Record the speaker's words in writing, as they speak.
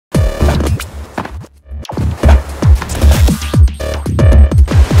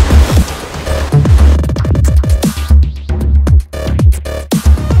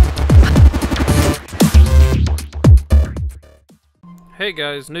Hey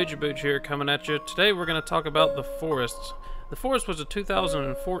guys, Noojabooj here coming at you. Today we're going to talk about The Forest. The Forest was a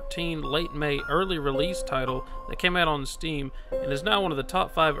 2014 late May early release title that came out on Steam and is now one of the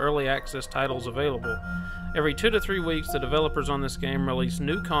top 5 early access titles available. Every 2 to 3 weeks the developers on this game release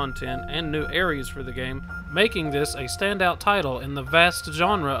new content and new areas for the game, making this a standout title in the vast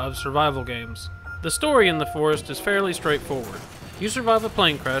genre of survival games. The story in The Forest is fairly straightforward. You survive a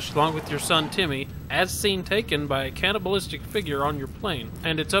plane crash along with your son Timmy, as seen taken by a cannibalistic figure on your plane,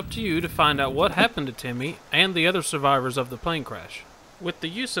 and it's up to you to find out what happened to Timmy and the other survivors of the plane crash. With the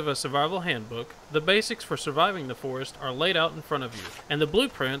use of a survival handbook, the basics for surviving the forest are laid out in front of you, and the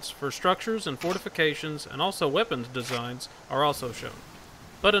blueprints for structures and fortifications and also weapons designs are also shown.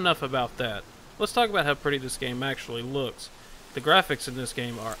 But enough about that. Let's talk about how pretty this game actually looks. The graphics in this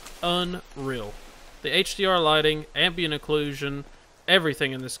game are unreal. The HDR lighting, ambient occlusion,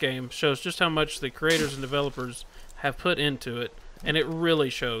 everything in this game shows just how much the creators and developers have put into it, and it really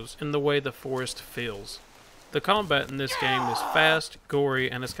shows in the way the forest feels. The combat in this game is fast,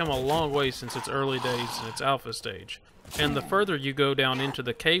 gory, and has come a long way since its early days in its alpha stage. And the further you go down into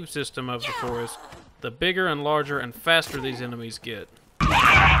the cave system of the forest, the bigger and larger and faster these enemies get.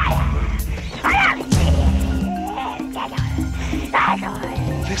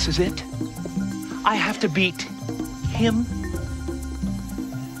 This is it. I have to beat him.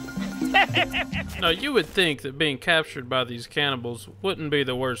 Now, you would think that being captured by these cannibals wouldn't be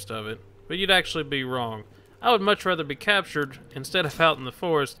the worst of it, but you'd actually be wrong. I would much rather be captured instead of out in the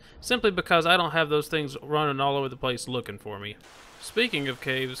forest, simply because I don't have those things running all over the place looking for me. Speaking of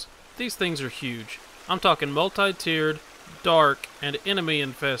caves, these things are huge. I'm talking multi-tiered, dark, and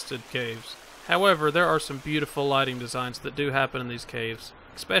enemy-infested caves. However, there are some beautiful lighting designs that do happen in these caves,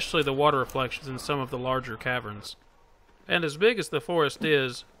 especially the water reflections in some of the larger caverns. And as big as the forest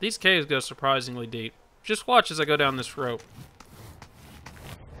is, these caves go surprisingly deep. Just watch as I go down this rope.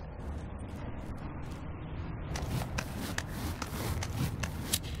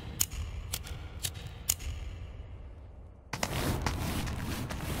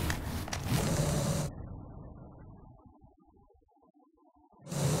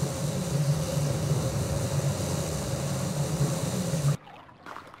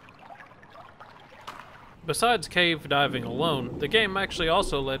 Besides cave diving alone, the game actually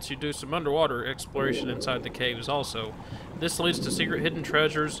also lets you do some underwater exploration inside the caves also. This leads to secret hidden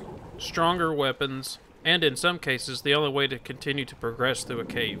treasures, stronger weapons, and in some cases the only way to continue to progress through a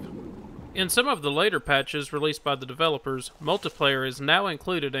cave. In some of the later patches released by the developers, multiplayer is now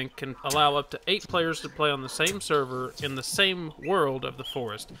included and can allow up to 8 players to play on the same server in the same world of the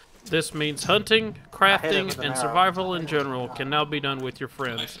forest. This means hunting, crafting, and survival in general can now be done with your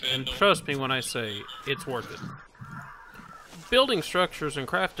friends, and trust me when I say, it's worth it. Building structures and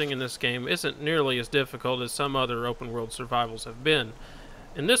crafting in this game isn't nearly as difficult as some other open world survivals have been.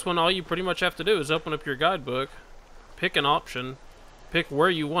 In this one, all you pretty much have to do is open up your guidebook, pick an option, pick where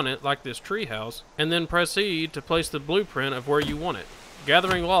you want it, like this treehouse, and then proceed to place the blueprint of where you want it.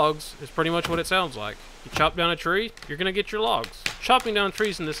 Gathering logs is pretty much what it sounds like. You chop down a tree, you're going to get your logs. Chopping down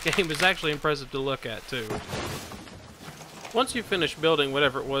trees in this game is actually impressive to look at, too. Once you finish building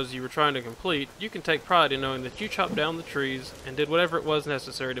whatever it was you were trying to complete, you can take pride in knowing that you chopped down the trees and did whatever it was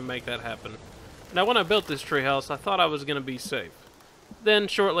necessary to make that happen. Now, when I built this treehouse, I thought I was going to be safe. Then,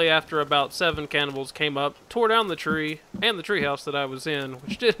 shortly after, about 7 cannibals came up, tore down the tree and the treehouse that I was in,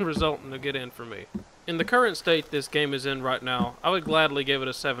 which didn't result in a good end for me. In the current state this game is in right now, I would gladly give it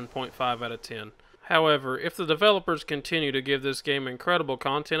a 7.5 out of 10. However, if the developers continue to give this game incredible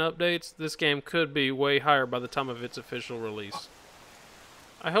content updates, this game could be way higher by the time of its official release.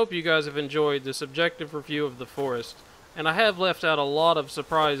 I hope you guys have enjoyed this objective review of The Forest, and I have left out a lot of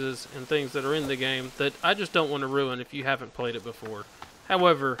surprises and things that are in the game that I just don't want to ruin if you haven't played it before.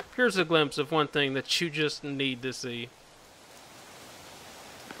 However, here's a glimpse of one thing that you just need to see.